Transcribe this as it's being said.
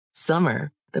Summer,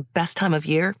 the best time of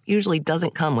year, usually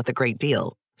doesn't come with a great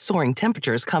deal. Soaring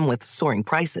temperatures come with soaring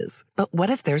prices. But what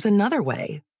if there's another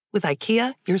way? With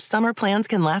IKEA, your summer plans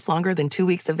can last longer than 2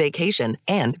 weeks of vacation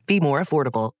and be more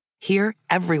affordable. Here,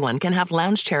 everyone can have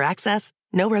lounge chair access,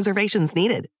 no reservations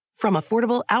needed. From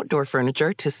affordable outdoor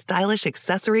furniture to stylish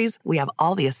accessories, we have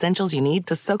all the essentials you need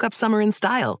to soak up summer in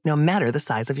style, no matter the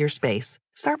size of your space.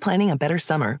 Start planning a better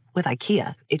summer with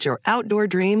IKEA. It's your outdoor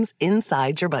dreams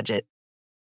inside your budget.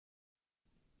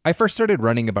 I first started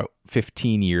running about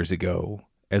 15 years ago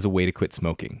as a way to quit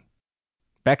smoking.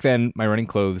 Back then, my running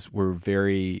clothes were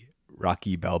very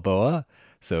Rocky Balboa,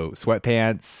 so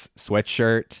sweatpants,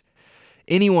 sweatshirt.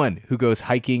 Anyone who goes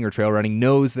hiking or trail running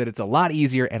knows that it's a lot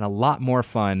easier and a lot more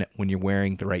fun when you're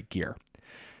wearing the right gear.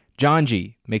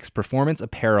 Janji makes performance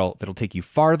apparel that'll take you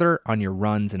farther on your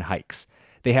runs and hikes.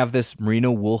 They have this merino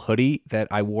wool hoodie that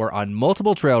I wore on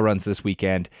multiple trail runs this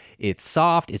weekend. It's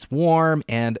soft, it's warm,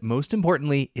 and most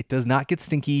importantly, it does not get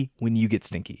stinky when you get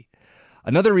stinky.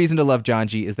 Another reason to love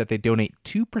Janji is that they donate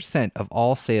 2% of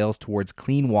all sales towards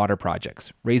clean water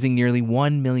projects, raising nearly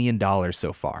 $1 million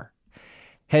so far.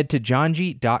 Head to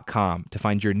janji.com to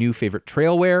find your new favorite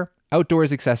trail wear,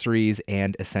 outdoors accessories,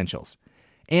 and essentials.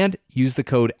 And use the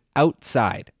code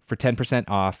OUTSIDE for 10%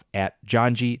 off at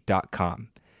janji.com.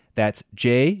 That's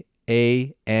JANJI.com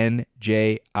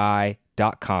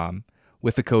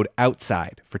with the code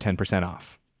OUTSIDE for 10%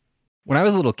 off. When I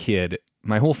was a little kid,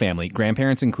 my whole family,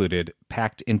 grandparents included,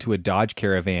 packed into a Dodge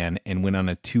Caravan and went on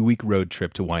a 2-week road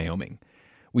trip to Wyoming.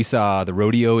 We saw the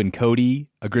rodeo in Cody,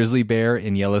 a grizzly bear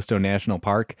in Yellowstone National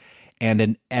Park, and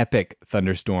an epic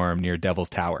thunderstorm near Devil's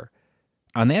Tower.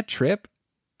 On that trip,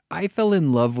 I fell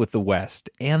in love with the West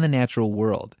and the natural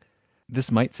world.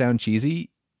 This might sound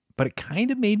cheesy, but it kind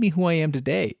of made me who I am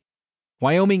today.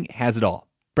 Wyoming has it all.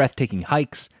 Breathtaking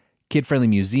hikes, kid-friendly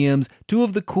museums, 2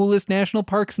 of the coolest national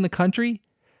parks in the country.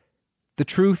 The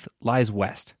truth lies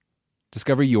west.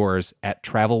 Discover yours at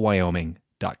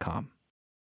travelwyoming.com.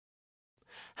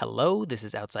 Hello, this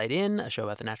is Outside In, a show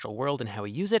about the natural world and how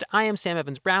we use it. I am Sam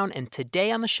Evans-Brown, and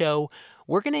today on the show,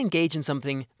 we're going to engage in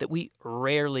something that we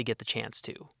rarely get the chance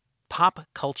to: pop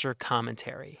culture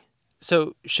commentary.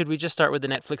 So, should we just start with the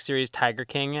Netflix series Tiger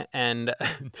King, and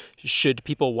should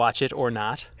people watch it or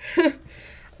not?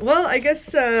 Well, I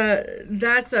guess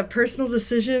that's a personal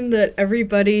decision that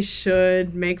everybody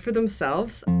should make for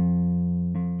themselves.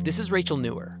 This is Rachel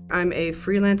Newer. I'm a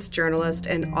freelance journalist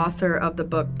and author of the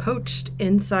book Poached: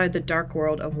 Inside the Dark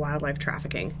World of Wildlife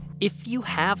Trafficking. If you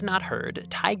have not heard,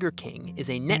 Tiger King is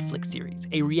a Netflix series,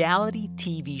 a reality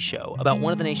TV show about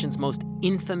one of the nation's most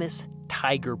infamous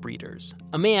tiger breeders,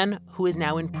 a man who is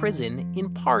now in prison in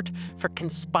part for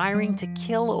conspiring to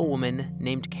kill a woman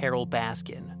named Carole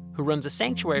Baskin, who runs a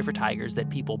sanctuary for tigers that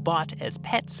people bought as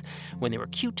pets when they were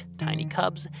cute, tiny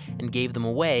cubs, and gave them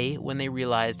away when they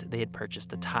realized they had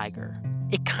purchased a tiger.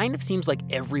 It kind of seems like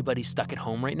everybody stuck at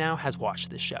home right now has watched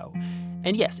this show.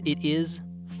 And yes, it is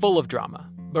full of drama,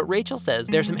 but Rachel says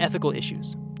there's some ethical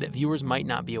issues that viewers might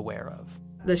not be aware of.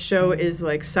 The show is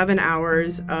like 7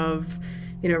 hours of,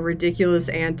 ridiculous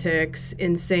antics,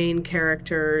 insane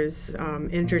characters,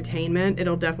 entertainment.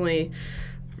 It'll definitely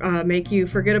make you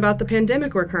forget about the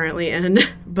pandemic we're currently in.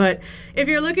 But if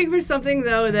you're looking for something,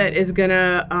 though, that is going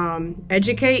to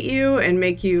educate you and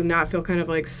make you not feel kind of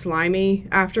like slimy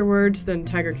afterwards, then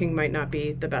Tiger King might not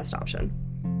be the best option.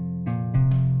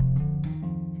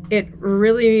 It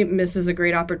really misses a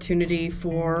great opportunity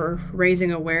for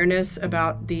raising awareness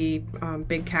about the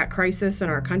big cat crisis in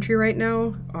our country right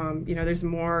now. There's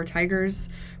more tigers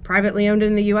privately owned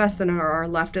in the U.S. than are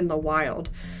left in the wild.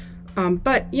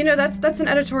 But that's an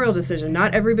editorial decision.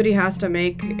 Not everybody has to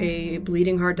make a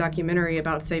bleeding heart documentary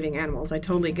about saving animals. I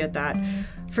totally get that.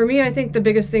 For me, I think the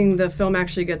biggest thing the film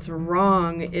actually gets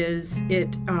wrong is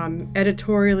it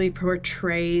editorially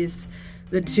portrays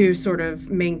the 2 sort of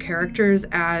main characters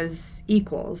as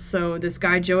equals. So this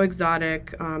guy, Joe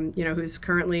Exotic, who's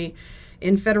currently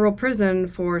in federal prison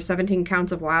for 17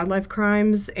 counts of wildlife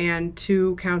crimes and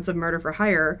 2 counts of murder for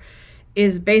hire,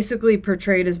 is basically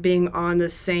portrayed as being on the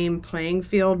same playing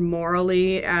field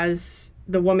morally as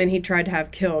the woman he tried to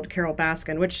have killed, Carole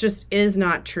Baskin, which just is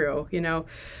not true.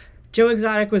 Joe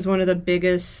Exotic was one of the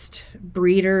biggest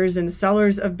breeders and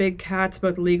sellers of big cats,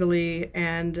 both legally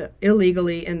and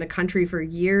illegally, in the country for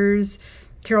years.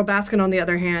 Carole Baskin, on the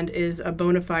other hand, is a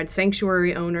bona fide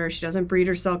sanctuary owner. She doesn't breed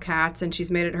or sell cats, and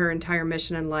she's made it her entire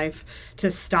mission in life to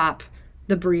stop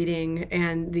the breeding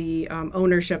and the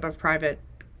ownership of private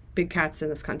big cats in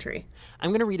this country. I'm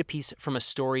going to read a piece from a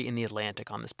story in The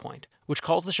Atlantic on this point, which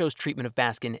calls the show's treatment of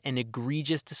Baskin an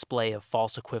egregious display of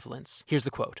false equivalence. Here's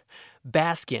the quote.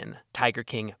 Baskin, Tiger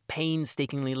King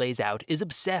painstakingly lays out, is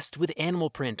obsessed with animal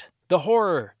print. The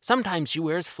horror. Sometimes she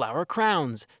wears flower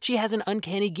crowns. She has an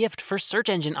uncanny gift for search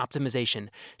engine optimization.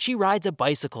 She rides a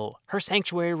bicycle. Her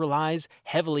sanctuary relies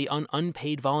heavily on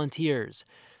unpaid volunteers.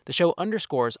 The show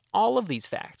underscores all of these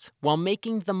facts while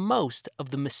making the most of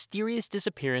the mysterious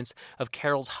disappearance of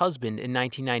Carol's husband in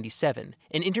 1997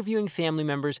 and interviewing family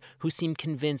members who seem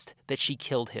convinced that she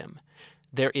killed him.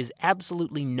 There is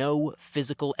absolutely no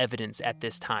physical evidence at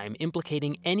this time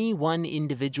implicating any one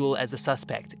individual as a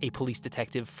suspect, a police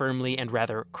detective firmly and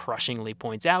rather crushingly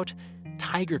points out.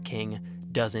 Tiger King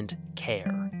doesn't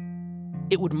care.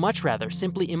 It would much rather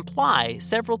simply imply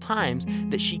several times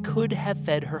that she could have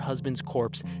fed her husband's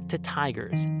corpse to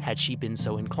tigers had she been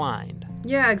so inclined.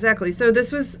 Yeah, exactly. So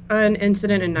this was an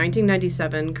incident in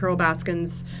 1997. Carol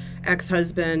Baskin's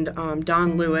ex-husband,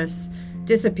 Don Lewis,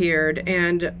 disappeared,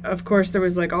 and of course there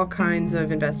was like all kinds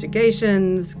of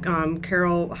investigations.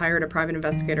 Carol hired a private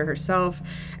investigator herself,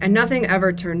 and nothing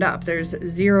ever turned up. There's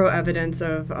zero evidence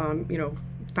of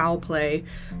foul play,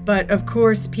 but of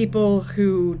course people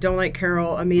who don't like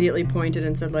Carol immediately pointed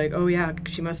and said like, oh yeah,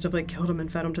 she must have like killed him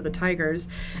and fed him to the tigers.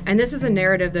 And this is a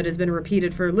narrative that has been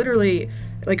repeated for literally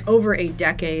like over a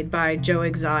decade by Joe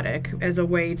Exotic as a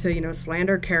way to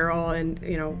slander Carol and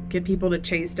get people to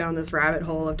chase down this rabbit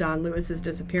hole of Don Lewis's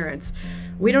disappearance.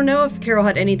 We don't know if Carol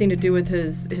had anything to do with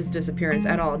his disappearance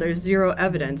at all. There's zero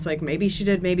evidence. Like maybe she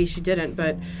did, maybe she didn't,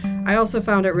 but I also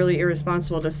found it really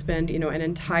irresponsible to spend an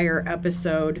entire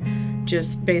episode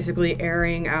just basically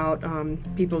airing out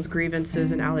people's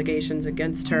grievances and allegations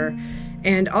against her,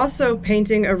 and also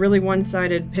painting a really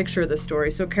one-sided picture of the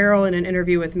story. So Carol, in an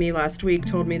interview with me last week,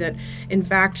 told me that, in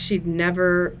fact, she'd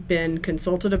never been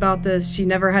consulted about this. She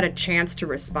never had a chance to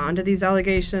respond to these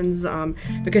allegations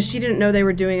because she didn't know they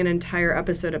were doing an entire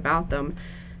episode about them.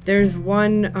 There's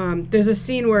a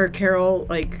scene where Carol,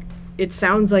 it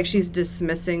sounds like she's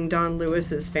dismissing Don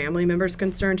Lewis's family members'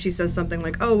 concerns. She says something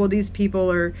like, oh, well, these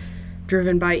people are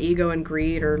driven by ego and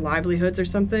greed or livelihoods or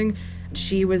something.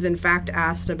 She was in fact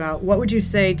asked about what would you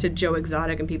say to Joe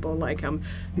Exotic and people like him,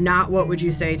 not what would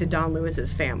you say to Don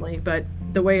Lewis's family. But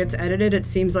the way it's edited, it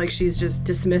seems like she's just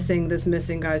dismissing this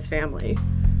missing guy's family.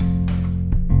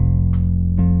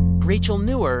 Rachel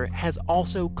Nuwer has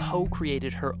also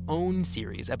co-created her own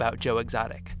series about Joe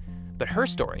Exotic. But her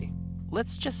story,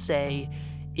 let's just say,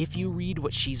 if you read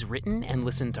what she's written and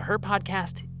listen to her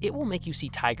podcast, it will make you see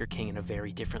Tiger King in a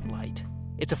very different light.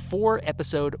 It's a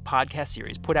 4-episode podcast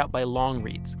series put out by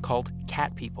Longreads called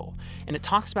Cat People, and it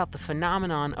talks about the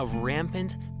phenomenon of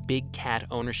rampant big cat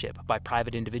ownership by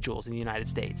private individuals in the United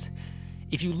States.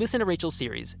 If you listen to Rachel's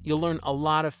series, you'll learn a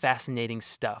lot of fascinating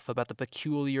stuff about the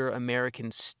peculiar American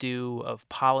stew of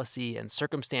policy and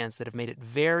circumstance that have made it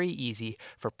very easy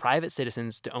for private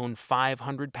citizens to own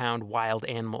 500-pound wild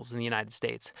animals in the United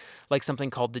States, like something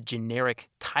called the generic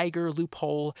tiger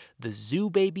loophole, the zoo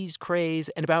babies craze,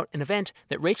 and about an event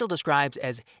that Rachel describes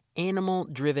as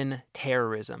animal-driven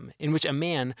terrorism, in which a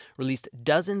man released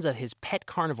dozens of his pet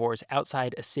carnivores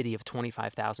outside a city of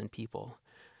 25,000 people.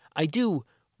 I do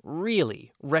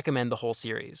really recommend the whole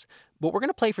series, but we're going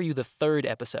to play for you the 3rd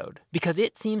episode because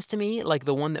it seems to me like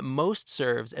the one that most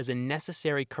serves as a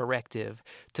necessary corrective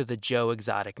to the Joe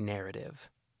Exotic narrative.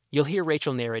 You'll hear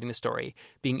Rachel narrating the story,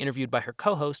 being interviewed by her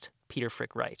co-host, Peter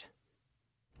Frick Wright.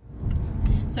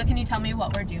 So can you tell me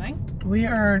what we're doing? We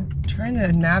are trying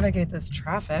to navigate this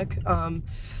traffic on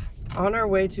our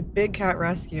way to Big Cat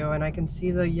Rescue, and I can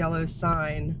see the yellow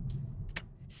sign.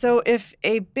 So if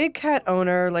a big cat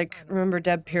owner, like remember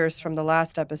Deb Pierce from the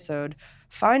last episode,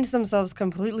 finds themselves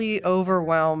completely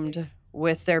overwhelmed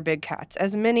with their big cats,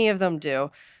 as many of them do,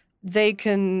 they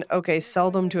can,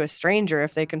 sell them to a stranger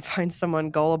if they can find someone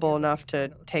gullible enough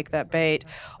to take that bait.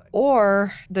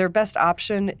 Or their best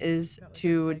option is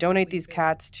to donate these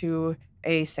cats to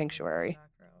a sanctuary.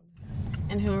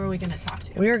 And who are we going to talk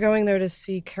to? We are going there to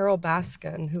see Carol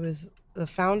Baskin, who is the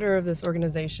founder of this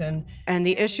organization. And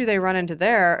the issue they run into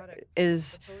there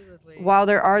is, while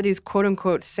there are these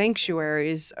quote-unquote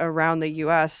sanctuaries around the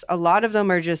U.S., a lot of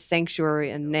them are just sanctuary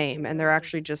in name, and they're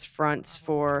actually just fronts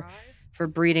for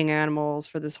breeding animals,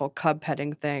 for this whole cub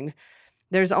petting thing.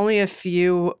 There's only a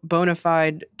few bona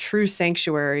fide true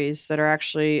sanctuaries that are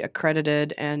actually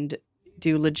accredited and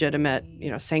do legitimate,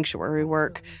 sanctuary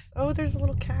work. Oh, there's a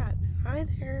little cat. Hi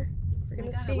there. We're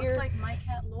going to see your... It looks like my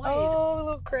cat Lloyd.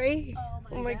 Oh, great.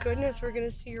 Oh my goodness, we're going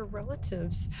to see your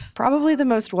relatives. Probably the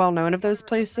most well-known of those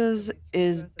places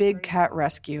is Big Cat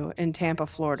Rescue in Tampa,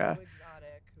 Florida.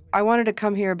 I wanted to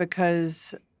come here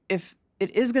because if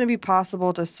it is going to be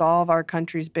possible to solve our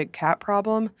country's big cat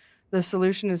problem, the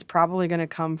solution is probably going to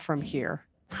come from here.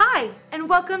 Hi, and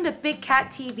welcome to Big Cat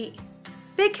TV.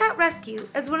 Big Cat Rescue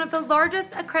is one of the largest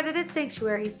accredited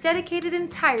sanctuaries dedicated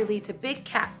entirely to big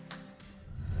cats.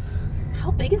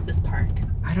 How big is this park?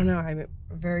 I don't know. I'm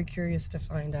very curious to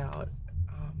find out.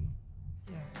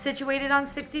 Situated on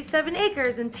 67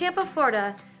 acres in Tampa,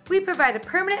 Florida, we provide a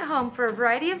permanent home for a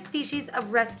variety of species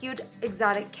of rescued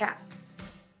exotic cats.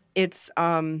 It's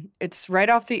right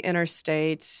off the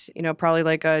interstate, probably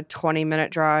like a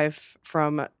 20-minute drive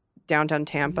from downtown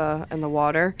Tampa and the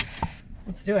water.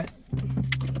 Let's do it.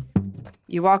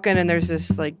 You walk in and there's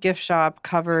this like gift shop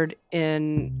covered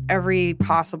in every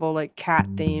possible like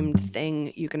cat-themed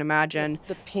thing you can imagine.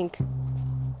 The pink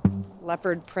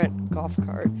leopard print golf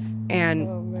cart.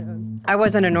 And I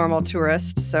wasn't a normal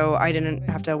tourist, so I didn't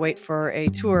have to wait for a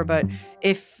tour, but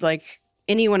if like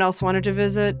anyone else wanted to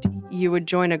visit, you would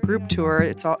join a group tour.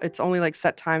 It's only like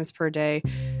set times per day,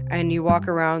 and you walk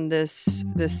around this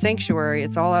sanctuary.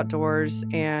 It's all outdoors,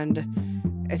 and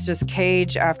it's just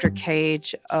cage after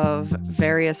cage of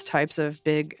various types of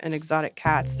big and exotic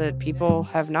cats that people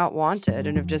have not wanted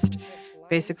and have just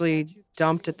basically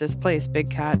dumped at this place, Big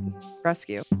Cat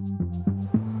Rescue.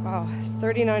 Wow,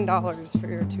 $39 for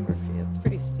your tour fee. It's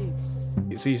pretty steep.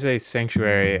 So you say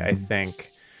sanctuary, I think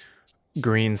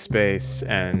green space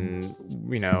and,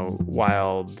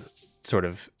 wild sort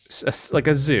of like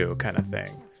a zoo kind of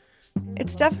thing.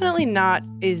 It's definitely not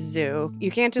a zoo.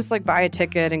 You can't just like buy a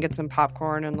ticket and get some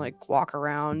popcorn and like walk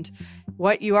around.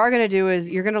 What you are going to do is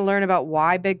you're going to learn about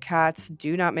why big cats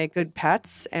do not make good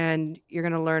pets, and you're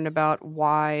going to learn about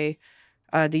why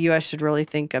the U.S. should really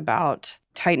think about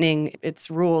tightening its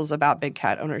rules about big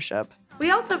cat ownership.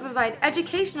 We also provide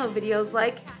educational videos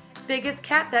like Biggest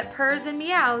Cat That Purrs and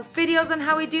Meows, videos on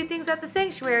how we do things at the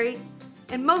sanctuary,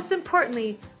 and most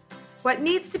importantly, what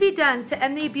needs to be done to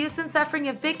end the abuse and suffering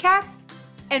of big cats,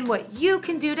 and what you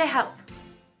can do to help.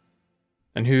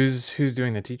 And who's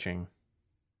doing the teaching?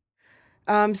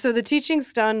 So the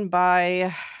teaching's done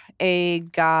by a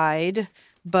guide,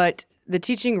 but the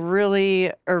teaching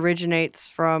really originates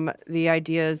from the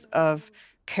ideas of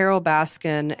Carol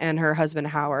Baskin and her husband,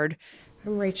 Howard.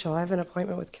 I'm Rachel. I have an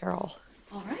appointment with Carol.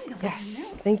 All right.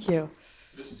 Yes. Thank you.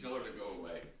 Just tell her to go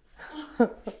away.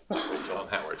 Rachel, I'm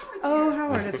Howard. Oh,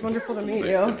 Howard. It's wonderful to meet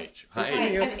you. Nice to meet you. Hi.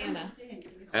 And Anna.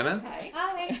 Anna? Hi.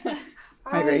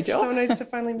 Hi, Rachel. It's so nice to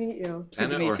finally meet you.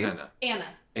 Anna meet or you. Hannah? Anna.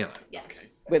 Anna. Yes. Okay.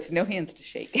 With no hands to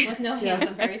shake. With no hands.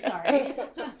 I'm very sorry.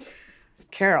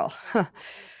 Carol.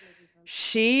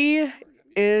 She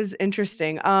is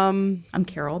interesting. I'm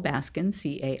Carol Baskin,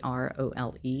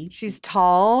 Carole. She's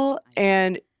tall,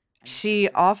 and she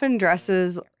often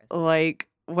dresses like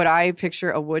what I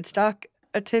picture a Woodstock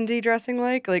attendee dressing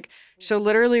like. Like, she'll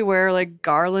literally wear like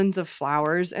garlands of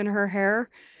flowers in her hair,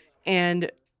 and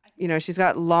she's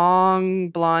got long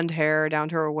blonde hair down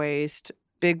to her waist,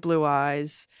 big blue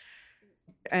eyes.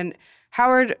 And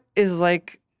Howard is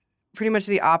like pretty much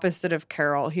the opposite of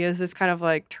Carol. He has this kind of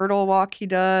like turtle walk he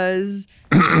does.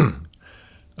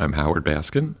 I'm Howard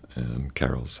Baskin, and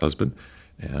Carol's husband,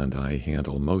 and I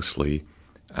handle mostly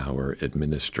our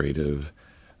administrative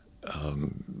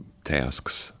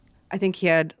tasks. I think he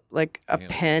had like a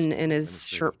pen in his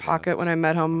shirt pocket when I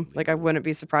met him. Like, I wouldn't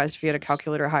be surprised if he had a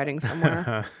calculator hiding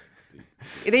somewhere.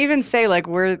 They even say like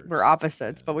we're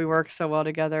opposites, but we work so well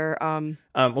together.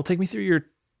 Well, take me through your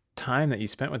time that you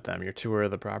spent with them, your tour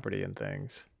of the property and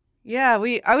things. Yeah,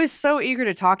 I was so eager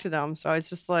to talk to them, so I was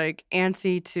just like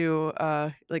antsy to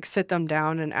like sit them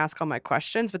down and ask all my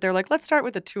questions. But they're like, let's start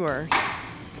with the tour.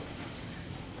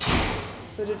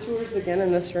 So do tours begin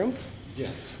in this room?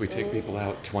 Yes, we take people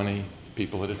out, 20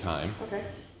 people at a time. Okay.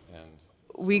 And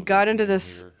We got into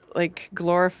this like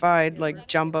glorified like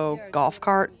jumbo golf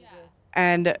cart,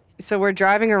 and so we're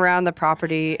driving around the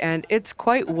property, and it's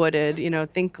quite wooded.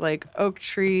 Think like oak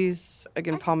trees,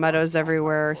 again palmettos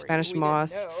everywhere, Spanish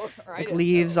moss, like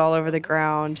leaves all over the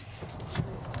ground.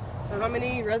 So how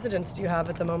many residents do you have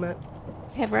at the moment?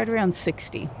 I have right around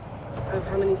 60. Of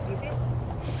how many species?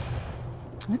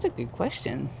 That's a good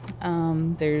question.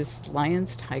 There's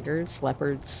lions, tigers,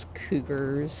 leopards,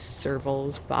 cougars,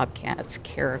 servals, bobcats,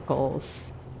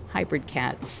 caracals, hybrid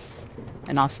cats,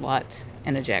 an ocelot,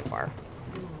 and a jaguar.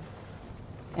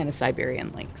 And a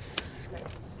Siberian lynx.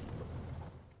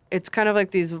 It's kind of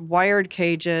like these wired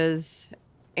cages,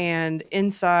 and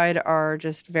inside are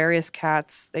just various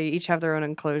cats. They each have their own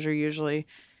enclosure usually,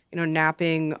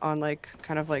 napping on like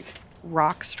kind of like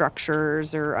rock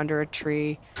structures or under a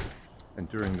tree. And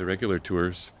during the regular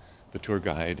tours, the tour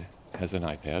guide has an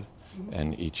iPad,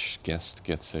 and each guest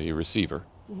gets a receiver.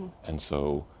 And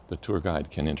so the tour guide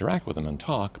can interact with them and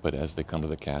talk, but as they come to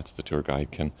the cats, the tour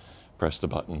guide can press the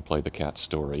button, play the cat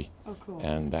story,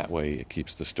 and that way it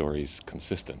keeps the stories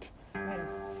consistent.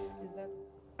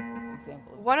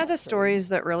 One of the stories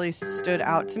that really stood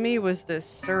out to me was this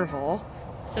serval.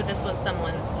 So this was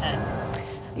someone's pet.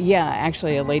 Yeah,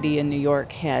 actually, a lady in New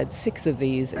York had 6 of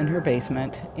these in her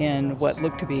basement in what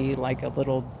looked to be like a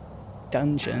little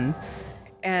dungeon.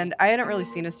 And I hadn't really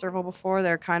seen a serval before.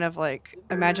 They're kind of like,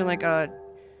 imagine like a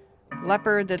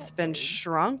leopard that's been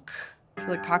shrunk to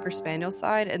like Cocker Spaniel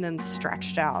side and then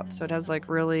stretched out. So it has like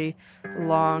really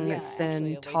long,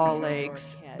 thin, tall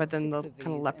legs, but then the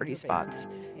kind of leopardy spots.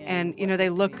 And, you know, they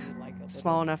look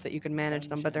small enough that you can manage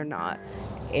them, but they're not.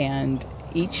 And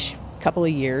each couple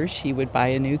of years, she would buy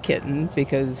a new kitten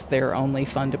because they're only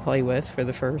fun to play with for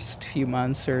the first few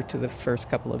months or to the first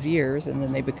couple of years, and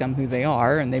then they become who they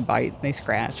are, and they bite, and they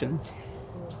scratch, and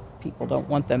people don't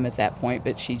want them at that point,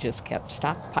 but she just kept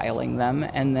stockpiling them.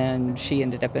 And then she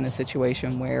ended up in a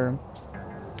situation where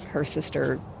her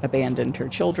sister abandoned her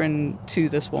children to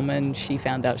this woman. She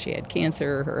found out she had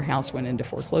cancer. Her house went into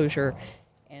foreclosure.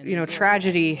 You know,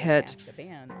 tragedy hit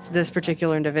this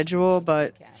particular individual,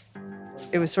 but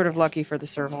it was sort of lucky for the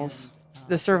servals.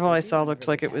 The serval I saw looked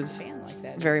like it was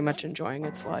very much enjoying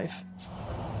its life.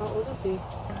 How old is he?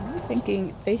 I'm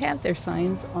thinking they have their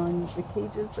signs on the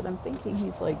cages, but I'm thinking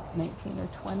he's like 19 or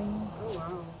 20. Oh,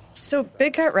 wow. So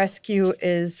Big Cat Rescue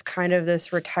is kind of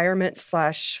this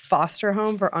retirement/foster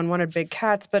home for unwanted big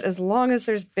cats, but as long as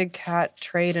there's big cat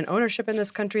trade and ownership in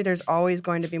this country, there's always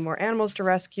going to be more animals to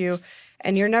rescue,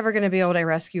 and you're never going to be able to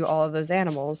rescue all of those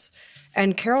animals.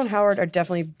 And Carol and Howard are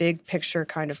definitely big picture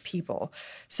kind of people.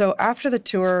 So after the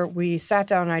tour, we sat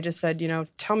down and I just said, you know,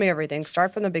 tell me everything.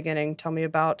 Start from the beginning. Tell me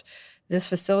about this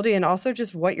facility and also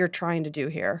just what you're trying to do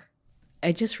here.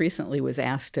 I just recently was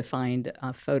asked to find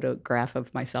a photograph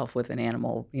of myself with an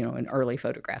animal, you know, an early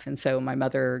photograph. And so my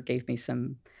mother gave me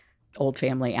some old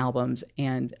family albums,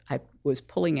 and I was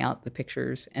pulling out the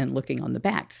pictures and looking on the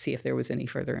back to see if there was any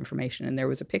further information. And there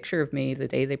was a picture of me the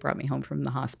day they brought me home from the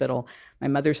hospital. My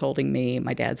mother's holding me,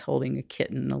 my dad's holding a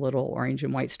kitten, a little orange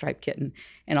and white striped kitten.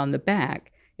 And on the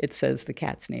back, it says the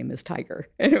cat's name is Tiger.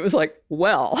 And it was like,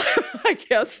 well, I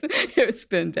guess it's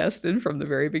been destined from the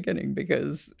very beginning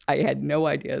because I had no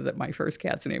idea that my first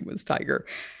cat's name was Tiger.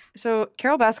 So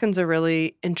Carol Baskin's a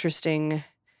really interesting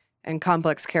and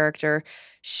complex character.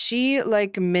 She,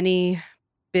 like many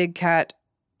big cat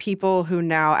people who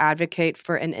now advocate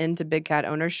for an end to big cat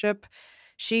ownership,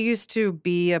 she used to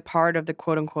be a part of the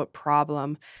quote-unquote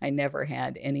problem. I never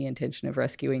had any intention of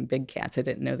rescuing big cats. I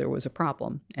didn't know there was a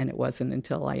problem. And it wasn't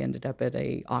until I ended up at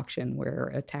an auction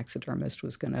where a taxidermist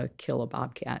was going to kill a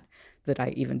bobcat that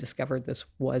I even discovered this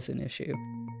was an issue.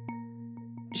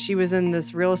 She was in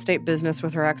this real estate business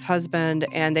with her ex-husband,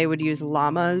 and they would use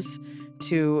llamas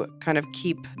to kind of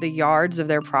keep the yards of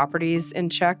their properties in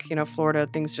check. You know, Florida,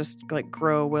 things just like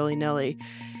grow willy-nilly.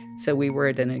 So we were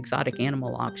at an exotic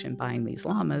animal auction buying these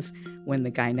llamas when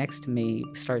the guy next to me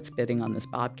starts bidding on this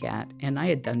bobcat. And I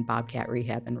had done bobcat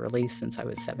rehab and release since I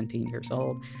was 17 years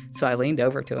old. So I leaned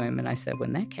over to him and I said,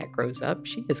 when that cat grows up,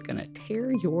 she is going to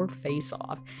tear your face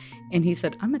off. And he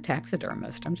said, I'm a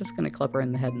taxidermist. I'm just going to clip her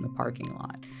in the head in the parking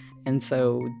lot. And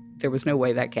so there was no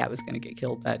way that cat was going to get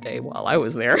killed that day while I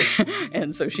was there.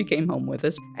 And so she came home with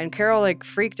us. And Carol like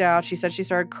freaked out. She said she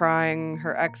started crying.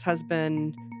 Her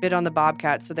ex-husband bid on the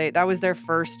bobcat. So that was their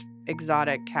first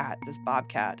exotic cat, this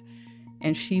bobcat.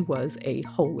 And she was a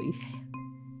holy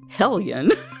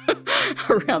hellion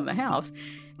around the house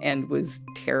and was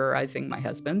terrorizing my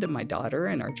husband and my daughter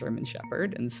and our German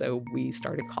Shepherd. And so we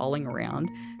started calling around,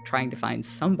 trying to find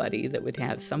somebody that would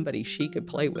have somebody she could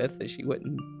play with that she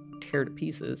wouldn't tear to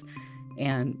pieces.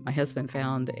 And my husband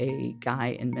found a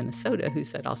guy in Minnesota who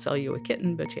said, I'll sell you a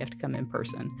kitten, but you have to come in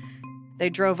person. They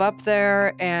drove up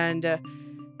there, and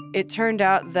it turned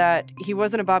out that he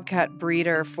wasn't a bobcat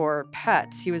breeder for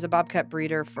pets. He was a bobcat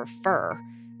breeder for fur.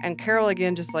 And Carol,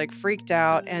 again, just like freaked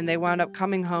out, and they wound up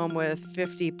coming home with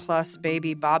 50 plus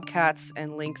baby bobcats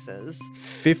and lynxes.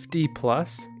 50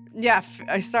 plus? Yeah,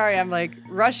 sorry, I'm like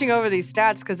rushing over these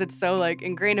stats because it's so like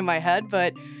ingrained in my head.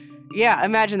 But yeah,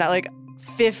 imagine that, like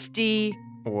 50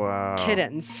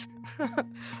 kittens.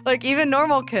 Like even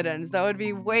normal kittens, that would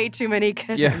be way too many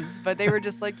kittens. Yeah. But they were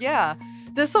just like, yeah,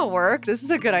 this'll work. This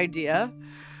is a good idea.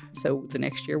 So the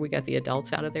next year we got the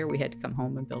adults out of there. We had to come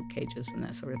home and build cages and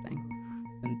that sort of thing.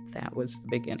 And that was the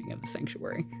beginning of the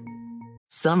sanctuary.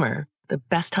 Summer, the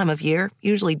best time of year,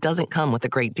 usually doesn't come with a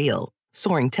great deal.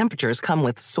 Soaring temperatures come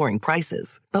with soaring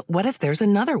prices. But what if there's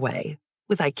another way?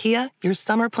 With IKEA, your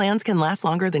summer plans can last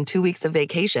longer than 2 weeks of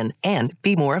vacation and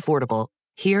be more affordable.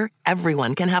 Here,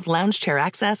 everyone can have lounge chair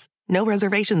access, no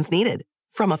reservations needed.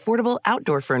 From affordable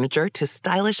outdoor furniture to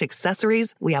stylish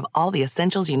accessories, we have all the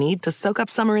essentials you need to soak up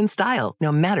summer in style,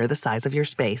 no matter the size of your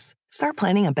space. Start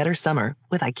planning a better summer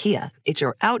with IKEA. It's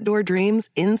your outdoor dreams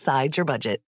inside your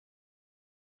budget.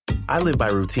 I live by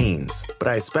routines, but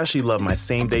I especially love my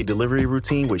same-day delivery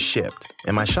routine with Shipt.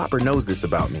 And my shopper knows this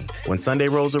about me. When Sunday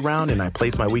rolls around and I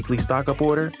place my weekly stock-up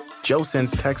order, Joe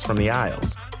sends texts from the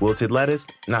aisles. Wilted lettuce?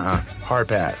 Nuh-uh, hard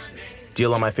pass.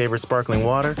 Deal on my favorite sparkling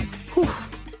water? Whew,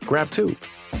 grab two.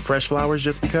 Fresh flowers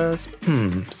just because?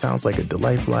 Sounds like a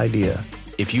delightful idea.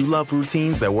 If you love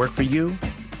routines that work for you,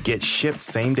 get Shipt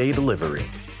same-day delivery.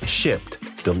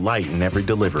 Shipt, delight in every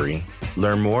delivery.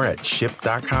 Learn more at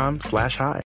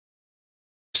shipt.com/hi.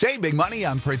 Save big money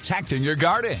on protecting your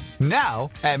garden.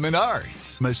 Now at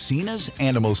Menards. Messina's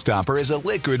Animal Stopper is a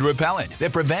liquid repellent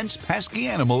that prevents pesky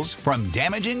animals from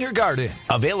damaging your garden.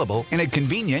 Available in a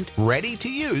convenient,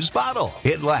 ready-to-use bottle.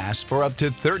 It lasts for up to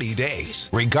 30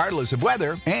 days, regardless of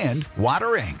weather and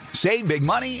watering. Save big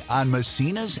money on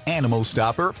Messina's Animal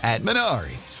Stopper at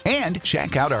Menards. And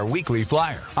check out our weekly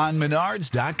flyer on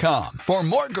Menards.com for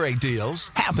more great deals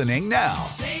happening now.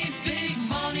 Save big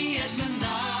money at Menards.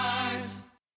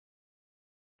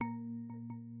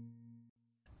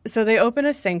 So they open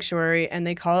a sanctuary and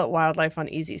they call it Wildlife on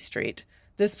Easy Street.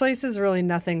 This place is really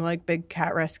nothing like Big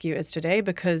Cat Rescue is today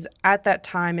because at that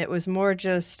time it was more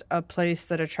just a place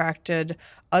that attracted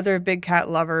other big cat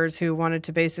lovers who wanted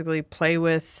to basically play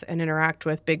with and interact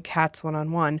with big cats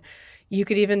one-on-one. You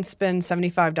could even spend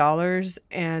 $75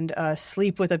 and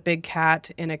sleep with a big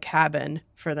cat in a cabin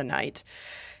for the night.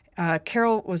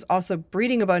 Carol was also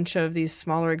breeding a bunch of these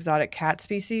smaller exotic cat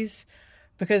species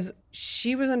because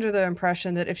she was under the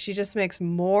impression that if she just makes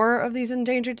more of these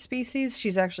endangered species,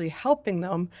 she's actually helping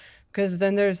them because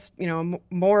then there's,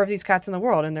 more of these cats in the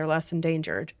world and they're less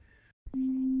endangered.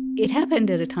 It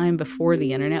happened at a time before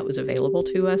the internet was available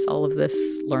to us, all of this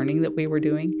learning that we were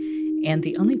doing. And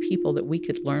the only people that we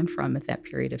could learn from at that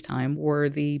period of time were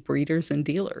the breeders and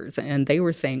dealers. And they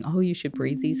were saying, oh, you should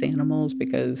breed these animals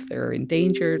because they're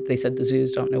endangered. They said the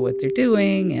zoos don't know what they're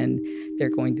doing and they're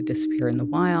going to disappear in the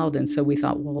wild. And so we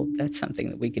thought, well, that's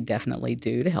something that we could definitely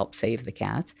do to help save the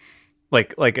cats.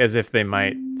 Like as if they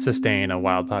might sustain a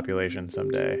wild population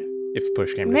someday if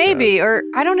push came to Maybe, shove. or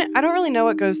I don't really know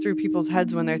what goes through people's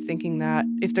heads when they're thinking that.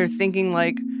 If they're thinking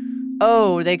like,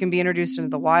 oh, they can be introduced into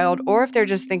the wild, or if they're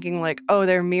just thinking like, oh,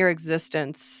 their mere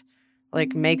existence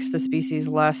like makes the species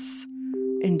less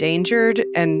endangered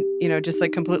and, just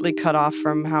like completely cut off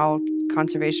from how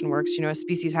conservation works. A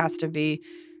species has to be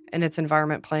in its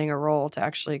environment playing a role to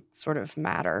actually sort of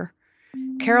matter.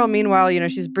 Carol, meanwhile,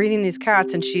 she's breeding these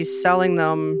cats and she's selling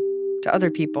them to other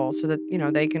people so that,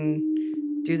 they can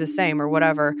do the same or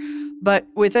whatever. But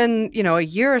within, a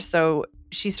year or so,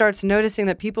 she starts noticing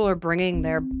that people are bringing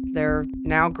their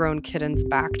now grown kittens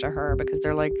back to her because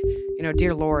they're like,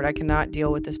 dear Lord, I cannot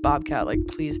deal with this bobcat. Like,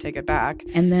 please take it back.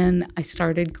 And then I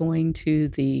started going to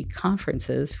the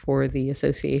conferences for the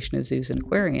Association of Zoos and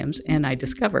Aquariums, and I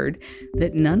discovered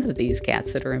that none of these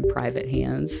cats that are in private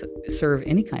hands serve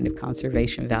any kind of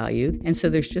conservation value. And so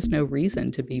there's just no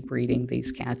reason to be breeding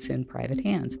these cats in private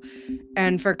hands.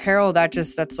 And for Carol,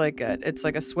 it's like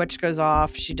a switch goes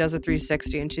off. She does a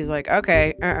 360 and she's like,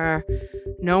 okay,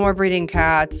 no more breeding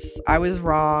cats. I was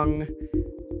wrong.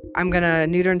 I'm going to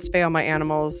neuter and spay all my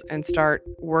animals and start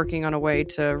working on a way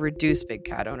to reduce big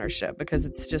cat ownership because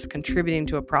it's just contributing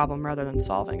to a problem rather than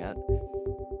solving it.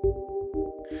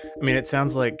 I mean, it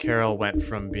sounds like Carol went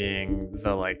from being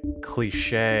the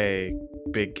cliche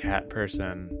big cat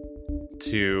person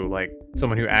to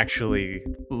someone who actually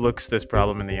looks this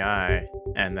problem in the eye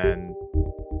and then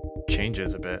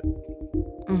changes a bit.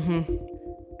 Mm-hmm.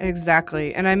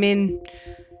 Exactly. And I mean,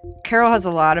 Carol has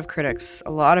a lot of critics.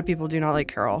 A lot of people do not like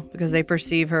Carol because they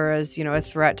perceive her as, a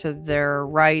threat to their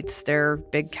rights, their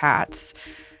big cats.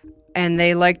 And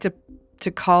they like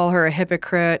to call her a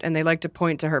hypocrite and they like to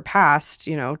point to her past,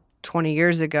 20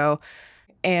 years ago.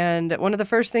 And one of the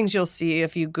first things you'll see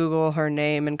if you Google her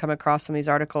name and come across some of these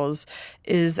articles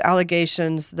is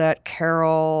allegations that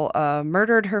Carol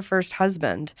murdered her first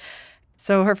husband.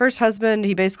 So her first husband,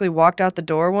 he basically walked out the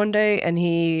door one day and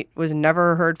he was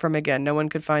never heard from again. No one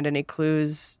could find any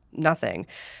clues, nothing.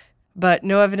 But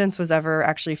no evidence was ever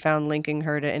actually found linking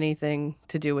her to anything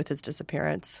to do with his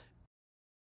disappearance.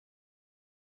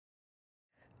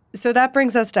 So that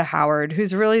brings us to Howard,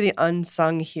 who's really the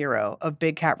unsung hero of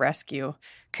Big Cat Rescue.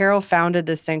 Carol founded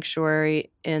this sanctuary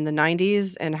in the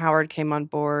 90s and Howard came on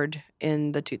board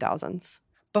in the 2000s.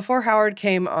 Before Howard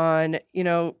came on,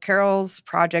 Carol's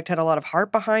project had a lot of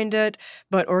heart behind it,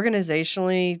 but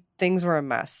organizationally, things were a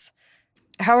mess.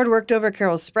 Howard worked over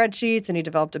Carol's spreadsheets and he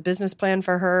developed a business plan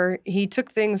for her. He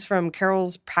took things from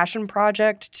Carol's passion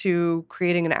project to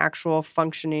creating an actual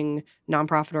functioning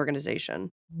nonprofit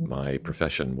organization. My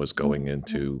profession was going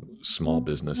into small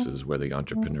businesses where the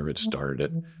entrepreneur had started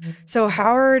it. So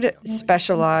Howard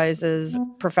specializes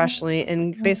professionally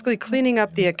in basically cleaning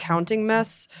up the accounting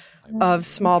mess of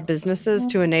small businesses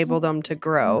to enable them to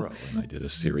grow. And I did a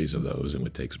series of those and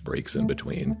would take breaks in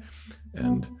between.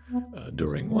 And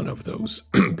during one of those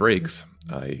breaks,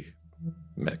 I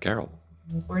met Carol.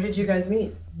 Where did you guys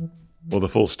meet? Well, the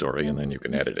full story, and then you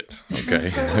can edit it,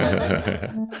 okay?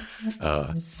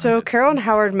 So Carol and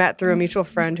Howard met through a mutual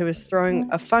friend who was throwing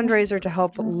a fundraiser to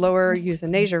help lower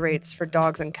euthanasia rates for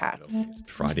dogs and cats.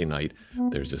 Friday night,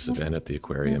 there's this event at the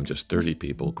aquarium, just 30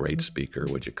 people, great speaker.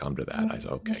 Would you come to that? I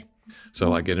said, okay.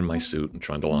 So I get in my suit and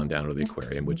trundle on down to the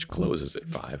aquarium, which closes at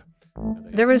 5.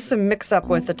 There was some mix-up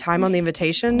with the time on the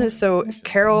invitation, so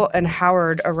Carol and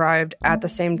Howard arrived at the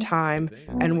same time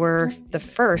and were the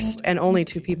first and only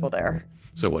 2 people there.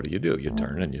 So what do? You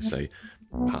turn and you say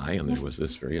hi, and there was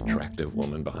this very attractive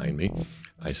woman behind me.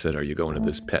 I said, are you going to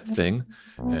this pet thing?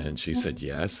 And she said,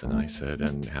 yes. And I said,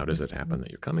 and how does it happen that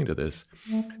you're coming to this?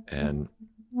 And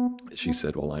she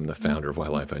said, well, I'm the founder of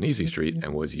Wildlife on Easy Street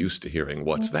and was used to hearing,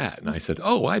 what's that? And I said,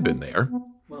 oh, I've been there.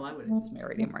 Well, I would have just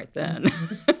married him right then.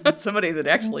 Somebody that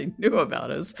actually knew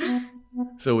about us.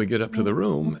 So we get up to the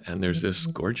room, and there's this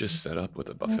gorgeous setup with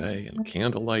a buffet and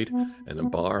candlelight and a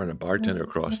bar and a bartender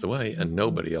across the way, and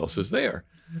nobody else is there.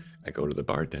 I go to the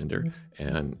bartender,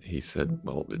 and he said,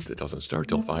 well, it doesn't start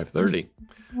till 5:30.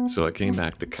 So I came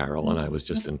back to Carol, and I was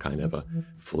just in kind of a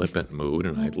flippant mood,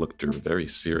 and I looked her very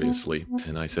seriously,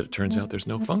 and I said, it turns out there's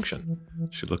no function.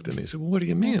 She looked at me and said, well, what do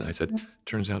you mean? I said,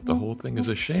 turns out the whole thing is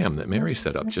a sham that Mary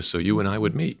set up just so you and I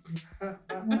would meet.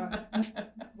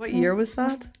 What year was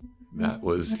that? That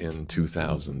was in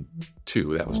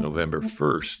 2002. That was November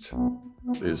 1st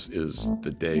is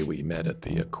the day we met at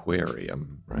the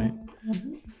aquarium, right?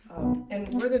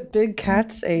 And were the big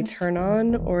cats a turn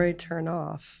on or a turn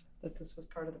off that this was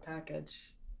part of the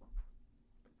package?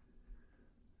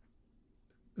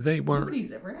 They weren't.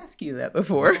 Nobody's ever asked you that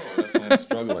before. Oh, that's why I'm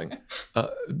struggling.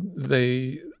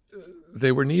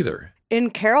 They were neither. In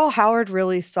Carol, Howard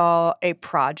really saw a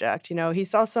project. He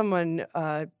saw someone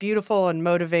beautiful and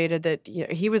motivated that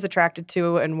he was attracted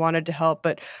to and wanted to help.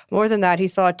 But more than that, he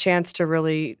saw a chance to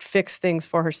really fix things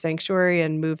for her sanctuary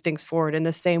and move things forward in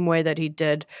the same way that he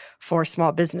did for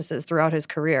small businesses throughout his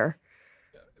career.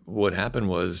 What happened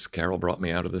was Carol brought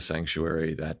me out of the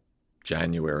sanctuary that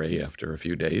January after a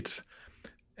few dates.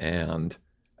 And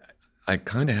I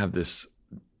kind of have this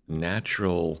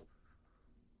natural,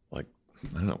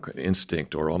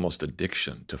 instinct or almost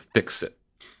addiction to fix it,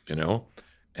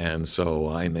 And so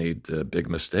I made the big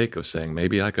mistake of saying,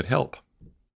 maybe I could help.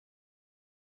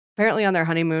 Apparently on their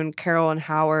honeymoon, Carol and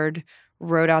Howard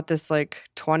wrote out this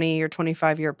 20 or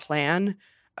 25-year plan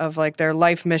of their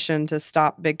life mission to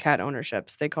stop big cat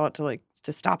ownerships. They call it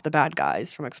to stop the bad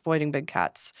guys from exploiting big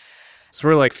cats. So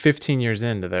we're 15 years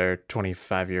into their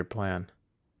 25-year plan.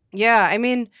 Yeah, I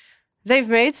mean, they've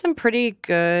made some pretty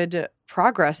good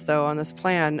progress, though, on this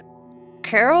plan.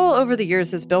 Carol, over the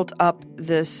years, has built up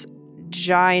this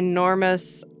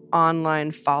ginormous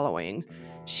online following.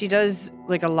 She does,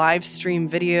 a live stream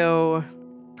video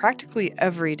practically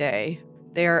every day.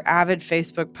 They are avid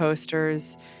Facebook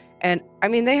posters. And, I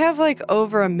mean, they have,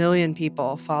 over 1 million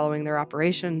people following their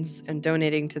operations and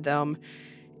donating to them.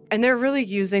 And they're really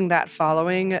using that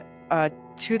following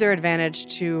to their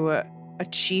advantage to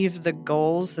achieve the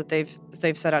goals that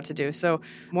they've set out to do. So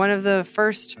one of the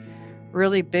first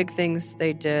really big things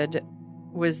they did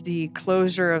was the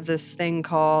closure of this thing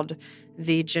called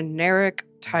the generic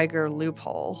tiger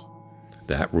loophole.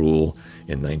 That rule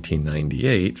in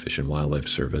 1998, Fish and Wildlife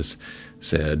Service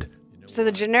said... So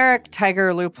the generic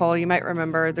tiger loophole, you might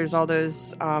remember, there's all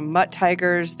those mutt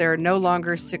tigers. There are no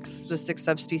longer the 6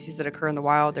 subspecies that occur in the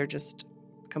wild. They're just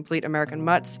complete American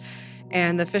mutts.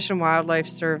 And the Fish and Wildlife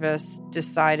Service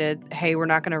decided, hey, we're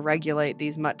not going to regulate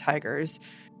these mutt tigers.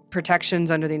 Protections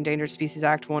under the Endangered Species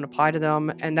Act won't apply to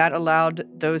them. And that allowed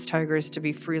those tigers to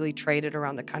be freely traded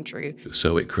around the country.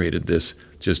 So it created this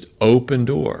just open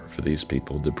door for these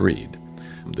people to breed.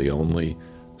 The only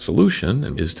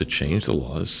solution is to change the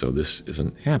laws so this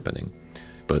isn't happening.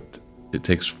 But it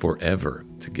takes forever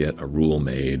to get a rule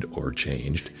made or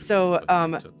changed. So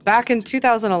back in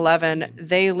 2011,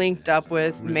 they linked up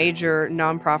with major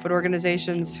nonprofit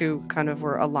organizations who kind of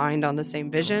were aligned on the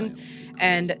same vision.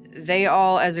 And they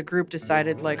all, as a group,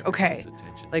 decided, okay,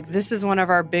 this is one of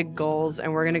our big goals,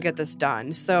 and we're going to get this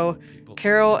done. So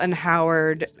Carol and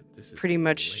Howard pretty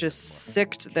much just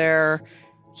sicked their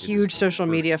huge social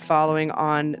media following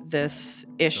on this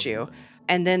issue.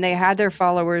 And then they had their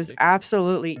followers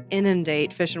absolutely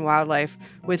inundate Fish and Wildlife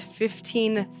with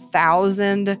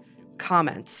 15,000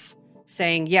 comments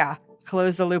saying, yeah,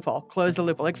 close the loophole,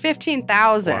 like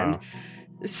 15,000. Wow.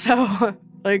 So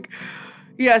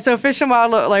so Fish and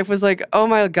Wildlife was like, oh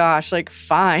my gosh, like,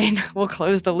 fine, we'll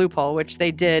close the loophole, which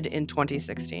they did in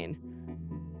 2016.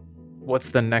 What's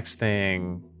the next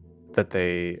thing that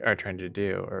they are trying to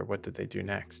do, or what did they do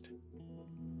next?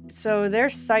 So their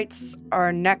sights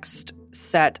are next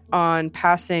set on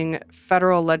passing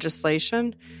federal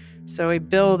legislation, so a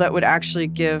bill that would actually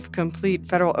give complete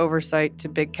federal oversight to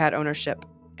big cat ownership.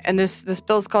 And this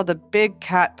bill is called the Big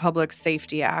Cat Public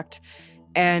Safety Act,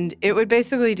 and it would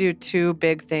basically do two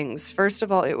big things. First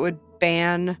of all, it would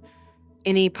ban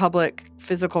any public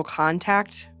physical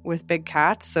contact with big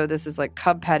cats. So this is like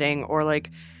cub petting or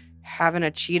like having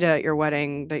a cheetah at your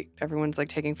wedding that everyone's like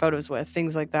taking photos with,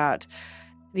 things like that.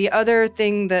 The other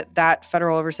thing that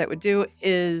federal oversight would do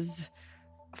is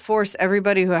force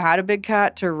everybody who had a big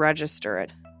cat to register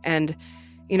it. And,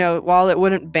 while it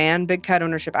wouldn't ban big cat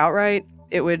ownership outright,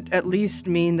 it would at least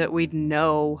mean that we'd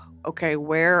know, okay,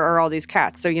 where are all these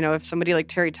cats? So, if somebody like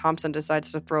Terry Thompson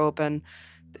decides to throw open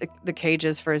the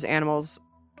cages for his animals,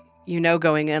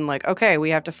 going in like, okay, we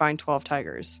have to find 12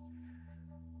 tigers.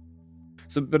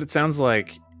 So, but it sounds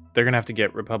like they're going to have to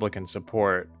get Republican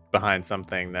support behind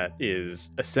something that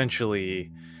is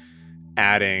essentially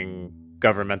adding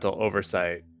governmental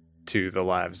oversight to the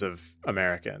lives of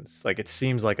Americans. Like, it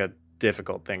seems like a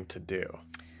difficult thing to do.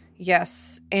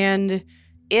 Yes. And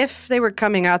if they were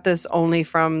coming at this only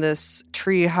from this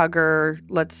tree hugger,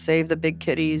 let's save the big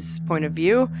kitties point of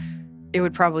view, it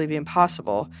would probably be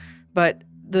impossible. But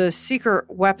the secret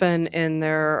weapon in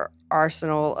their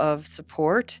arsenal of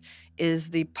support is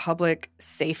the public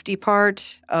safety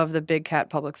part of the Big Cat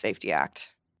Public Safety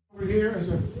Act. Over here this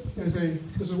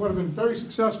is what I've been very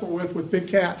successful with big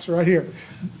cats right here,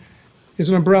 is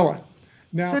an umbrella.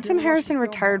 So Tim Harrison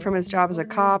retired from his job as a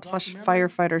cop /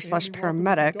 firefighter /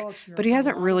 paramedic, but he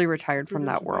hasn't really retired from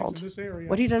that world.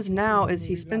 What he does now is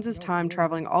he spends his time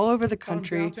traveling all over the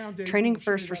country, training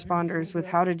first responders with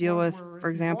how to deal with, for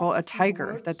example, a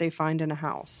tiger that they find in a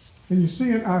house. And you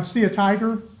see a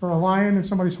tiger or a lion in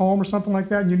somebody's home or something like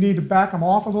that, and you need to back them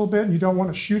off a little bit, and you don't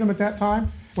want to shoot them at that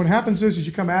time. What happens is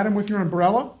you come at him with your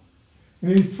umbrella, and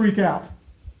they freak out.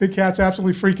 Big cats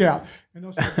absolutely freak out.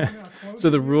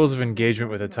 So the rules of engagement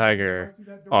with a tiger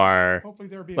are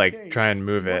like try and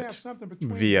move it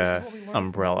via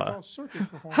umbrella.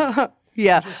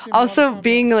 Yeah. Also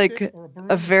being like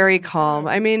a very calm.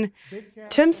 I mean,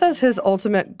 Tim says his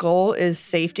ultimate goal is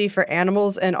safety for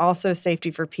animals and also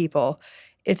safety for people.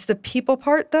 It's the people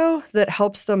part, though, that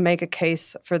helps them make a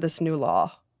case for this new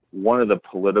law. One of the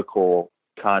political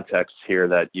contexts here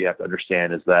that you have to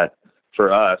understand is that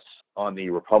for us, on the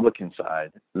Republican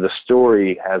side, the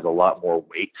story has a lot more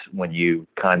weight when you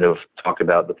kind of talk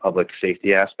about the public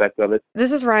safety aspect of it.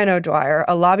 This is Ryan O'Dwyer,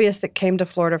 a lobbyist that came to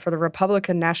Florida for the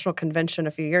Republican National Convention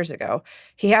a few years ago.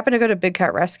 He happened to go to Big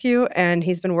Cat Rescue, and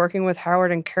he's been working with Howard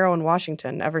and Carol in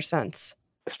Washington ever since.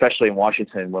 Especially in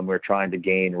Washington, when we're trying to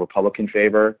gain Republican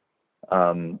favor,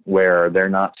 where they're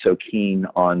not so keen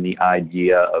on the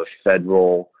idea of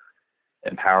federal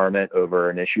empowerment over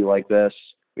an issue like this,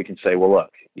 we can say, well,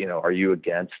 look, are you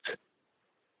against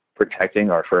protecting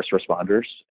our first responders?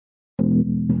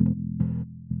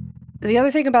 The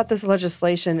other thing about this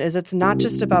legislation is it's not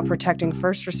just about protecting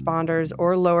first responders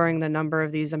or lowering the number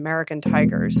of these American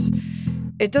tigers.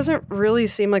 It doesn't really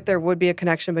seem like there would be a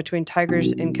connection between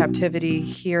tigers in captivity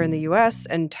here in the U.S.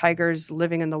 and tigers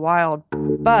living in the wild.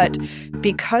 But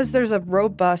because there's a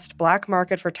robust black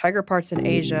market for tiger parts in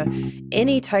Asia,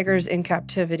 any tigers in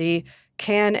captivity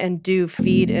can and do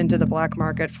feed into the black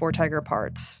market for tiger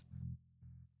parts.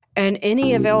 And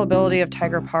any availability of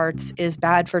tiger parts is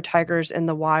bad for tigers in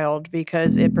the wild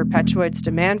because it perpetuates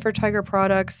demand for tiger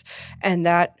products, and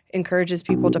that encourages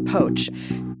people to poach.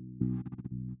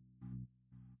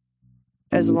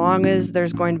 As long as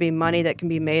there's going to be money that can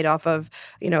be made off of,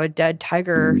 a dead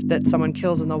tiger that someone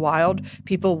kills in the wild,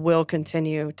 people will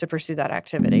continue to pursue that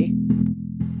activity.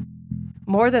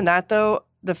 More than that, though,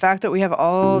 the fact that we have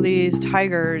all these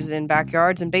tigers in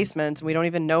backyards and basements, and we don't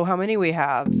even know how many we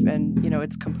have, and,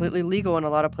 it's completely legal in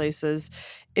a lot of places,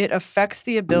 it affects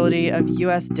the ability of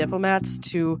U.S. diplomats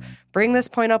to bring this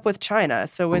point up with China.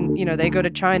 So when, they go to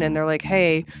China and they're like,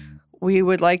 hey, we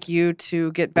would like you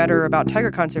to get better about tiger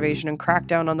conservation and crack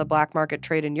down on the black market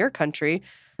trade in your country,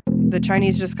 the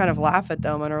Chinese just kind of laugh at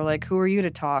them and are like, who are you to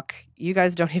talk? You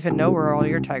guys don't even know where all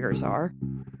your tigers are.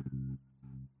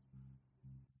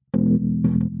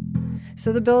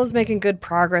 So the bill is making good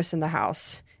progress in the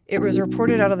House. It was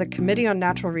reported out of the Committee on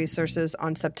Natural Resources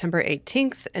on September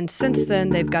 18th, and since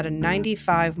then they've got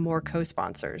 95 more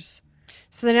co-sponsors.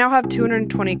 So they now have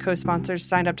 220 co-sponsors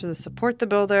signed up to support the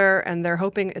bill there, and they're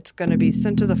hoping it's going to be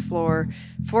sent to the floor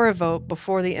for a vote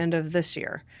before the end of this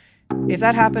year. If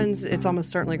that happens, it's almost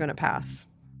certainly going to pass.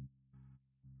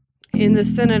 In the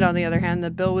Senate, on the other hand, the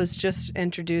bill was just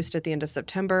introduced at the end of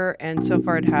September, and so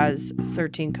far it has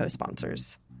 13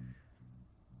 co-sponsors.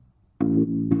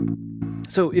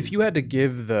 So if you had to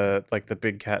give the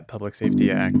Big Cat Public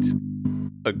Safety Act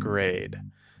a grade,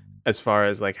 as far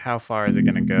as how far is it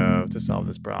going to go to solve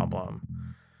this problem?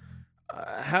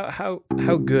 How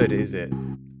good is it,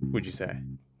 would you say?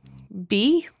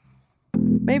 B,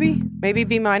 maybe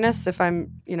B minus if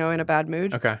I'm in a bad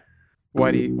mood. Okay.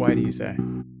 Why do you say?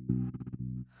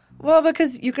 Well,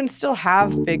 because you can still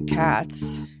have big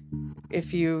cats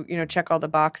if you check all the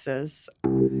boxes.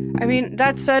 I mean,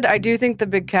 that said, I do think the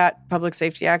Big Cat Public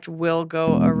Safety Act will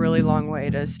go a really long way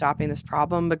to stopping this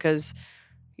problem, because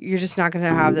you're just not going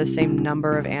to have the same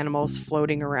number of animals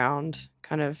floating around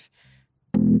kind of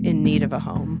in need of a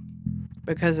home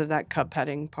because of that cub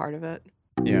petting part of it.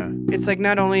 Yeah. It's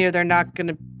not only are there not going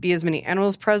to be as many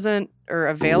animals present or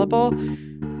available,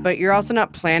 but you're also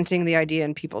not planting the idea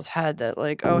in people's head that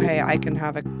oh, hey, I can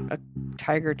have a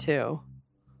tiger too.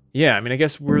 Yeah, I mean, I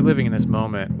guess we're living in this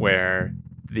moment where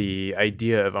the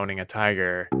idea of owning a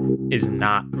tiger is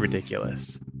not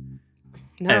ridiculous.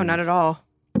 No, and not at all.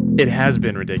 It has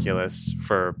been ridiculous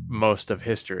for most of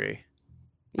history.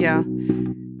 Yeah.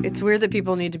 It's weird that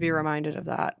people need to be reminded of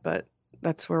that, but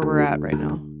that's where we're at right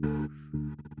now.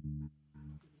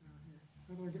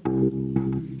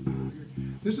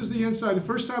 This is the inside. The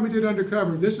first time we did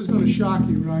Undercover, this is going to shock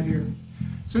you right here.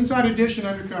 It's Inside Edition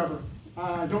Undercover.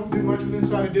 I don't do much with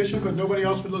Inside Edition, but nobody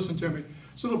else would listen to me.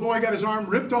 This little boy got his arm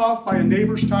ripped off by a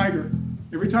neighbor's tiger.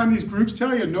 Every time these groups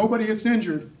tell you nobody gets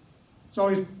injured, it's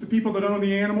always the people that own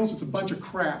the animals. It's a bunch of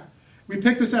crap. We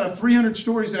picked this out of 300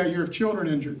 stories that year of children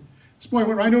injured. This boy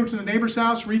went right over to the neighbor's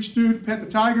house, reached through to pet the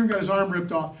tiger, and got his arm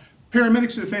ripped off.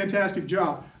 Paramedics did a fantastic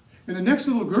job. And the next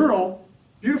little girl,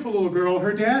 beautiful little girl,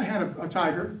 her dad had a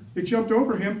tiger. It jumped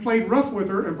over him, played rough with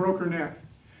her, and broke her neck.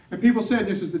 And people said,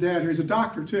 this is the dad here, he's a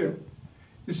doctor too.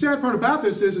 The sad part about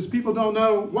this is people don't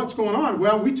know what's going on.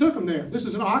 Well, we took them there. This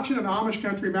is an auction in Amish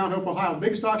country, Mount Hope, Ohio, the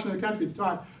biggest auction in the country at the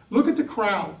time. Look at the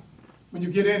crowd when you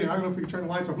get in there. I don't know if we can turn the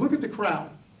lights off. Look at the crowd.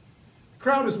 The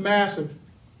crowd is massive.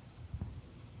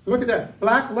 Look at that.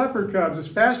 Black leopard cubs, as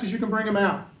fast as you can bring them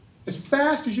out. As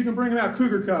fast as you can bring them out,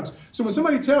 cougar cubs. So when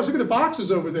somebody tells, look at the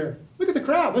boxes over there. Look at the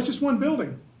crowd. That's just one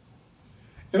building.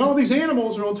 And all these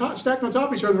animals are stacked on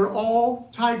top of each other. They're all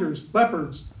tigers,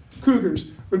 leopards, cougars.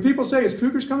 When people say, is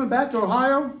cougars coming back to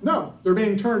Ohio? No, they're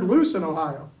being turned loose in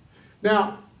Ohio.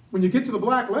 Now, when you get to the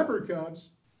black leopard cubs...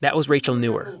 That was Rachel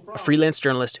Newer, a freelance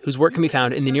journalist whose work can be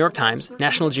found in the New York Times,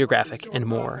 National Geographic, and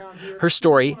more. Her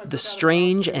story, The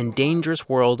Strange and Dangerous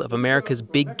World of America's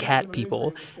Big Cat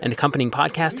People, an accompanying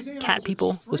podcast, Cat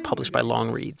People, was published by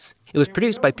Long Reads. It was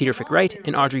produced by Peter Fick-Wright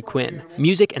and Audrey Quinn.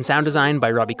 Music and sound design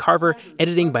by Robbie Carver,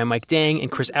 editing by Mike Dang and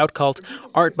Chris Outcult,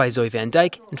 art by Zoe Van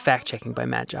Dyke, and fact-checking by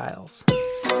Matt Giles.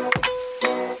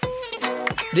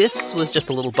 This was just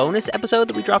a little bonus episode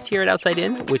that we dropped here at Outside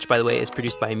In, which, by the way, is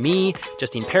produced by me,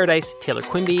 Justine Paradise, Taylor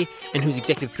Quimby, and whose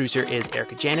executive producer is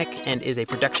Erica Janik, and is a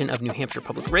production of New Hampshire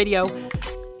Public Radio.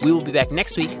 We will be back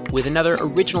next week with another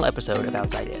original episode of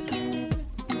Outside In.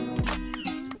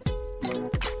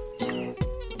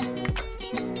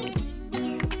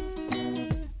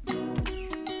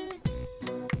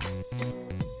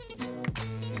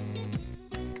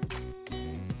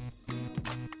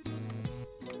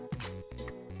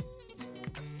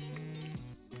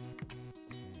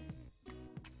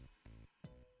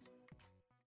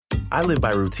 I live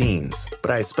by routines,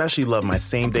 but I especially love my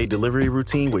same-day delivery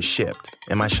routine with Shipt.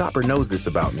 And my shopper knows this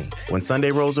about me. When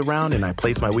Sunday rolls around and I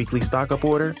place my weekly stock-up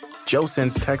order, Joe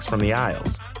sends texts from the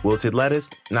aisles. Wilted lettuce?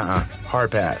 Nuh-uh,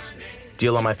 hard pass.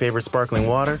 Deal on my favorite sparkling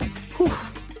water? Whew,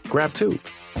 grab two.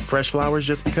 Fresh flowers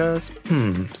just because?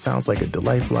 Sounds like a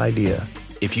delightful idea.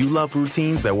 If you love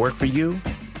routines that work for you,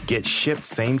 get Shipt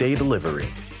same-day delivery.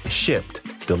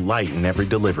 Shipt, delight in every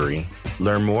delivery.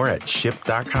 Learn more at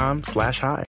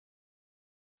shipt.com/hi.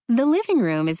 The living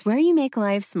room is where you make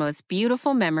life's most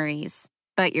beautiful memories.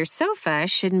 But your sofa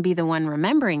shouldn't be the one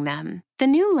remembering them. The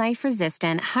new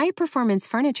life-resistant, high-performance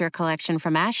furniture collection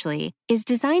from Ashley is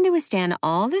designed to withstand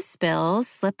all the spills,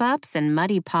 slip-ups, and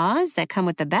muddy paws that come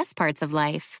with the best parts of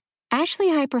life. Ashley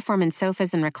high-performance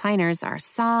sofas and recliners are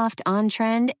soft,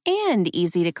 on-trend, and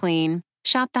easy to clean.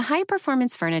 Shop the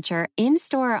high-performance furniture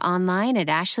in-store or online at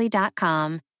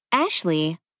ashley.com.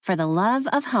 Ashley, for the love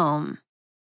of home.